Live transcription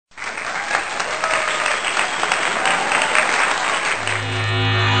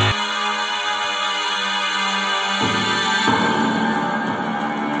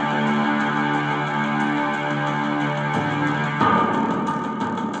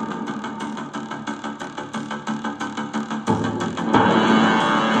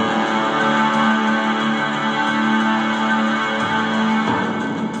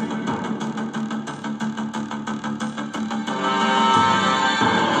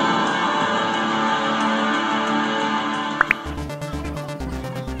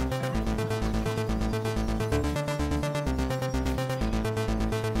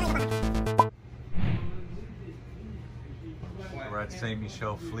St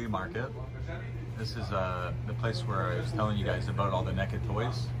Michelle Flea Market. This is the place where I was telling you guys about all the Neca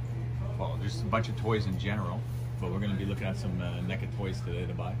toys. Well, just a bunch of toys in general, but we're going to be looking at some Neca toys today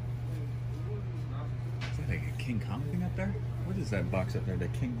to buy. Is that like a King Kong thing up there? What is that box up there? The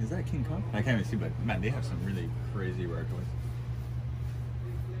King? Is that King Kong? I can't even see, but man, they have some really crazy rare toys.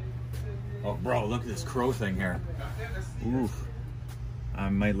 Oh, bro, look at this crow thing here. Oof. I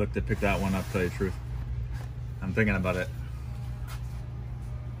might look to pick that one up, to tell you the truth. I'm thinking about it.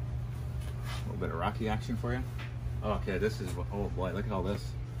 A little bit of Rocky action for you. Oh, okay, this is, oh boy, look at all this.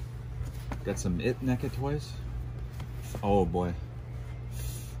 Got some Neca toys. Oh boy.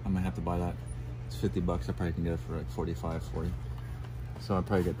 I might have to buy that. It's 50 bucks. I probably can get it for like 45, 40. So I'll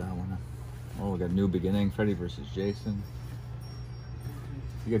probably get that one. Oh, we got New Beginning, Freddy versus Jason.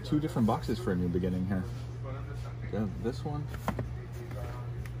 You got two different boxes for a New Beginning here. Got this one.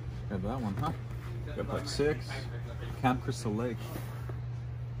 Got that one, huh? Got part 6. Camp Crystal Lake.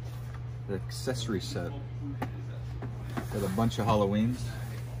 The accessory set. Got a bunch of Halloweens.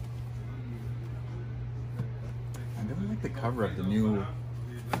 I don't like the cover of the new.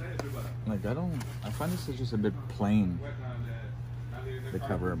 Like, I find this is just a bit plain, the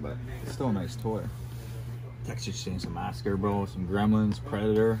cover, but it's still a nice toy. Texas Chainsaw Massacre, bro. Some Gremlins,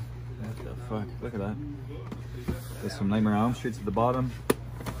 Predator. What the fuck? Look at that. There's some Nightmare on Elm Street's at the bottom.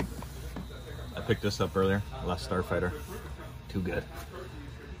 I picked this up earlier. Last Starfighter. Too good.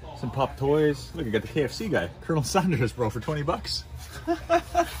 Some Pop Toys. Look, I got the KFC guy. Colonel Sanders, bro, for 20 bucks.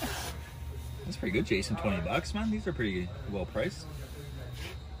 That's pretty good, Jason. 20 bucks, man. These are pretty well priced.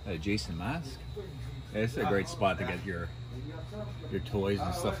 Jason mask. Yeah, it's a great spot to get your toys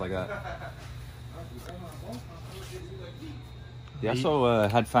and stuff like that. They also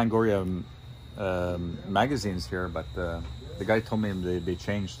had Fangoria magazines here, but the guy told me they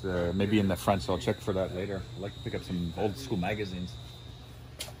changed maybe in the front, so I'll check for that later. I'd like to pick up some old school magazines.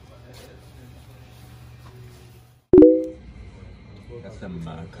 Got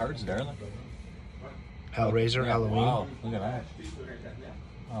some cards there. Look. Hellraiser, yeah, Halloween. Wow, look at that.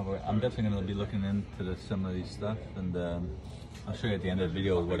 Oh, I'm definitely going to be looking into some of these stuff, and I'll show you at the end of the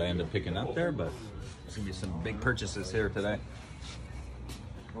video what I end up picking up there, but there's going to be some big purchases here today.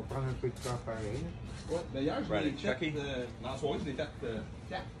 Right, Chucky.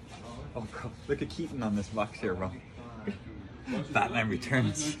 Oh, bro, look at Keaton on this box here, bro. Batman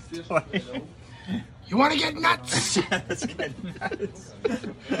Returns. You want to get nuts? Let's get nuts.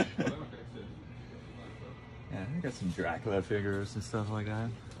 Yeah, I got some Dracula figures and stuff like that.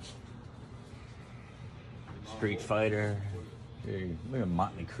 Street Fighter. Hey, look at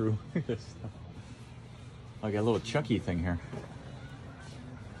Motley Crue. Look at this stuff. I got a little Chucky thing here.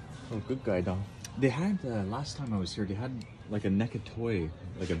 Oh, good guy doll. They had, last time I was here, they had like a Neca toy,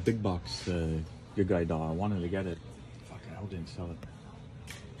 like a big box good guy doll. I wanted to get it. Fucking hell, didn't sell it.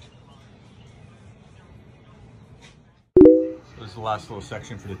 So this is the last little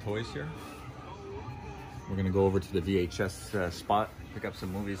section for the toys here. We're gonna go over to the VHS spot, pick up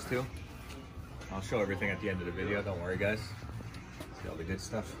some movies too. I'll show everything at the end of the video, don't worry guys. See all the good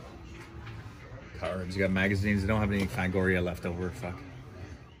stuff. Cards, you got magazines, they don't have any Fangoria left over, fuck.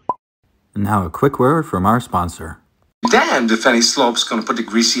 And now a quick word from our sponsor. Damned if any slope's gonna put the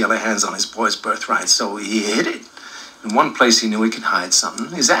greasy yellow hands on his boy's birthright, so he hid it. In one place he knew he could hide something,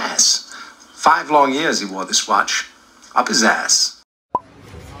 his ass. 5 long years he wore this watch, up his ass.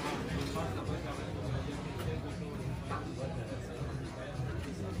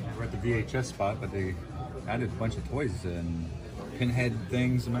 We're at the VHS spot, but they added a bunch of toys and pinhead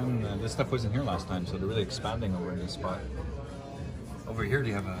things, man. This stuff wasn't here last time, so they're really expanding over in this spot. Over here,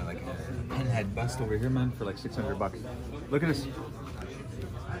 they have like a pinhead bust over here, man, for like 600 bucks. Look at this.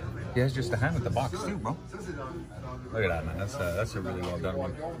 He has just a hand with the box too, bro. Look at that, man. That's a really well done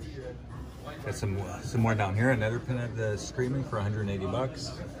one. Got some more down here. Another pinhead screaming for 180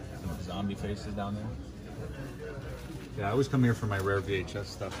 bucks. Some zombie faces down there. Yeah, I always come here for my rare VHS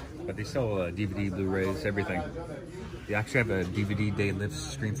stuff, but they sell DVD, Blu-rays, everything. They actually have a DVD Day Lives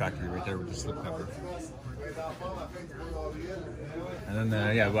Screen Factory right there with the slipcover. And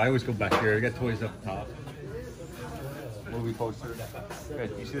then, yeah, well, I always go back here. I got toys up top. Movie poster.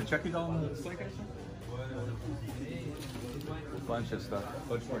 Good. You see the Chucky doll in the display case? A bunch of stuff. A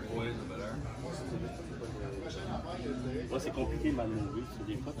bunch more toys over there. Ouais, c'est compliqué, mal movie.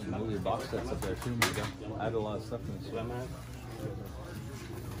 Des fois, tu movie box sets up there too. I had a lot of stuff in this one.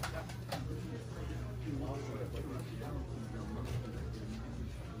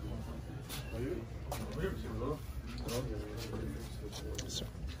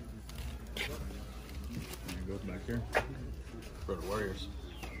 Goes back here for the Warriors.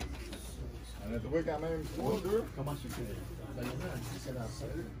 Comment tu fais?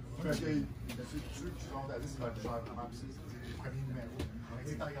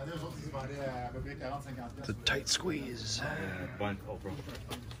 It's a tight squeeze.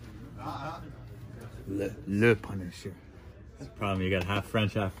 Le Punisher. That's the problem, you got half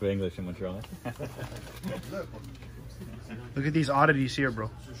French, half English in Montreal. Look at these oddities here, bro.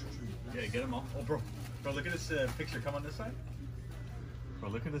 Yeah, get them all. Oh, bro, look at this picture. Come on this side. Bro,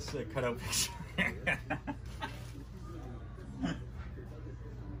 look at this cutout picture.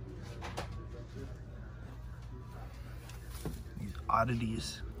 These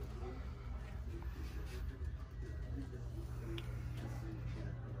oddities.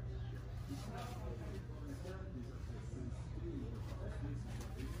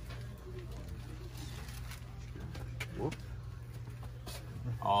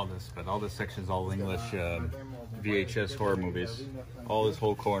 All this section's all English VHS horror movies. All this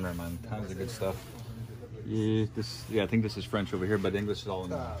whole corner, man. Tons of good stuff. Yeah, I think this is French over here, but English is all in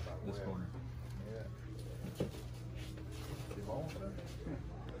this corner.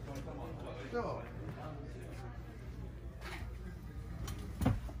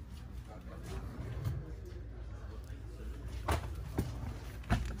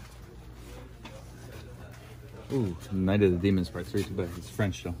 Ooh, Night of the Demons Part 3, too bad. It's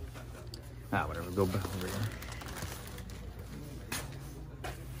French though. Ah, whatever, go back over here.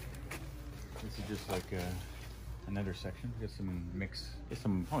 This is just like another section. Get some mix. Get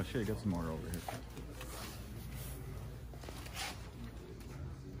some, oh shit, got some more over here.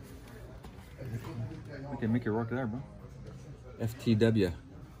 We can make it work there, bro. FTW.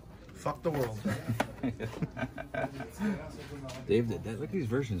 Fuck the world. Dave, look at these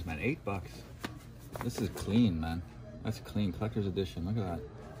versions, man. $8. This is clean, man. That's clean. Collector's edition. Look at that.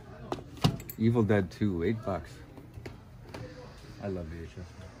 Evil Dead 2, $8. I love VHS.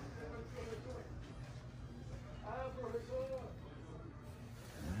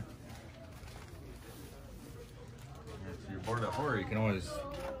 If you're bored of horror, you can always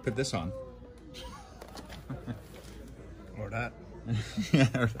put this on. Or that. Yeah,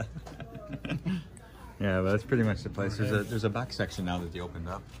 or that. Yeah, but that's pretty much the place. There's a back section now that they opened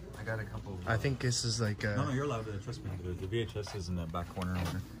up. I got a couple. I think this is like. No, you're allowed to trust me. The VHS is in the back corner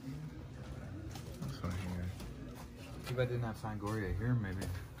over there. This one here. If I didn't have Fangoria here, maybe.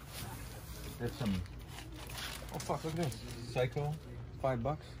 There's some. Oh fuck! Look at this. Psycho, $5.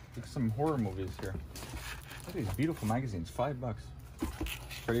 Look at some horror movies here. Look at these beautiful magazines. $5.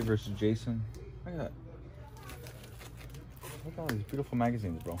 Freddy vs. Jason. Look at that. Look at all these beautiful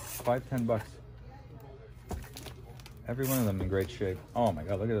magazines, bro. $5-10. Every one of them in great shape. Oh my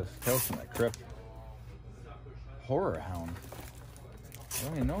god, look at this. Tales from the Crypt. Horror Hound. I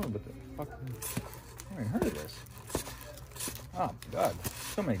don't even know what the fuck. I haven't heard of this. Oh my god.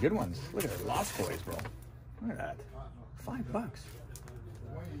 So many good ones. Look at the Lost Boys, bro. Look at that. $5.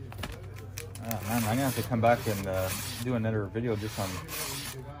 Oh man, I'm gonna have to come back and do another video just on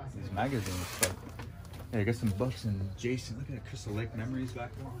these magazines. But yeah, I got some books and Jason. Look at that Crystal Lake Memories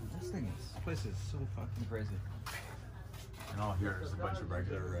back there. This place is so fucking crazy. And all here is a bunch of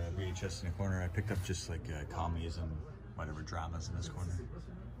regular VHS in the corner. I picked up just like comedies and whatever dramas in this corner.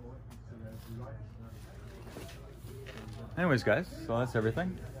 Anyways, guys, so that's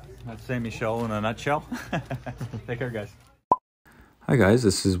everything. That's St Michelle in a nutshell. Take care, guys. Hi guys,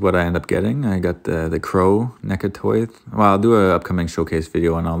 this is what I end up getting. I got the Crow Neca Toy. Well, I'll do an upcoming showcase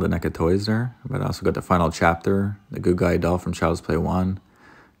video on all the Neca toys there. But I also got the final chapter, the Good Guy doll from Child's Play 1.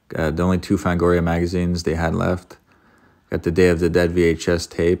 The only 2 Fangoria magazines they had left. Got the Day of the Dead VHS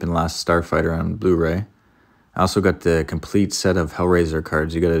tape and Last Starfighter on Blu-ray. I also got the complete set of Hellraiser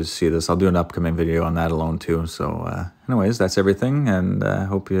cards. You gotta see this. I'll do an upcoming video on that alone too. So anyways, that's everything, and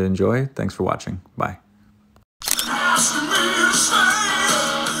hope you enjoy. Thanks for watching. Bye.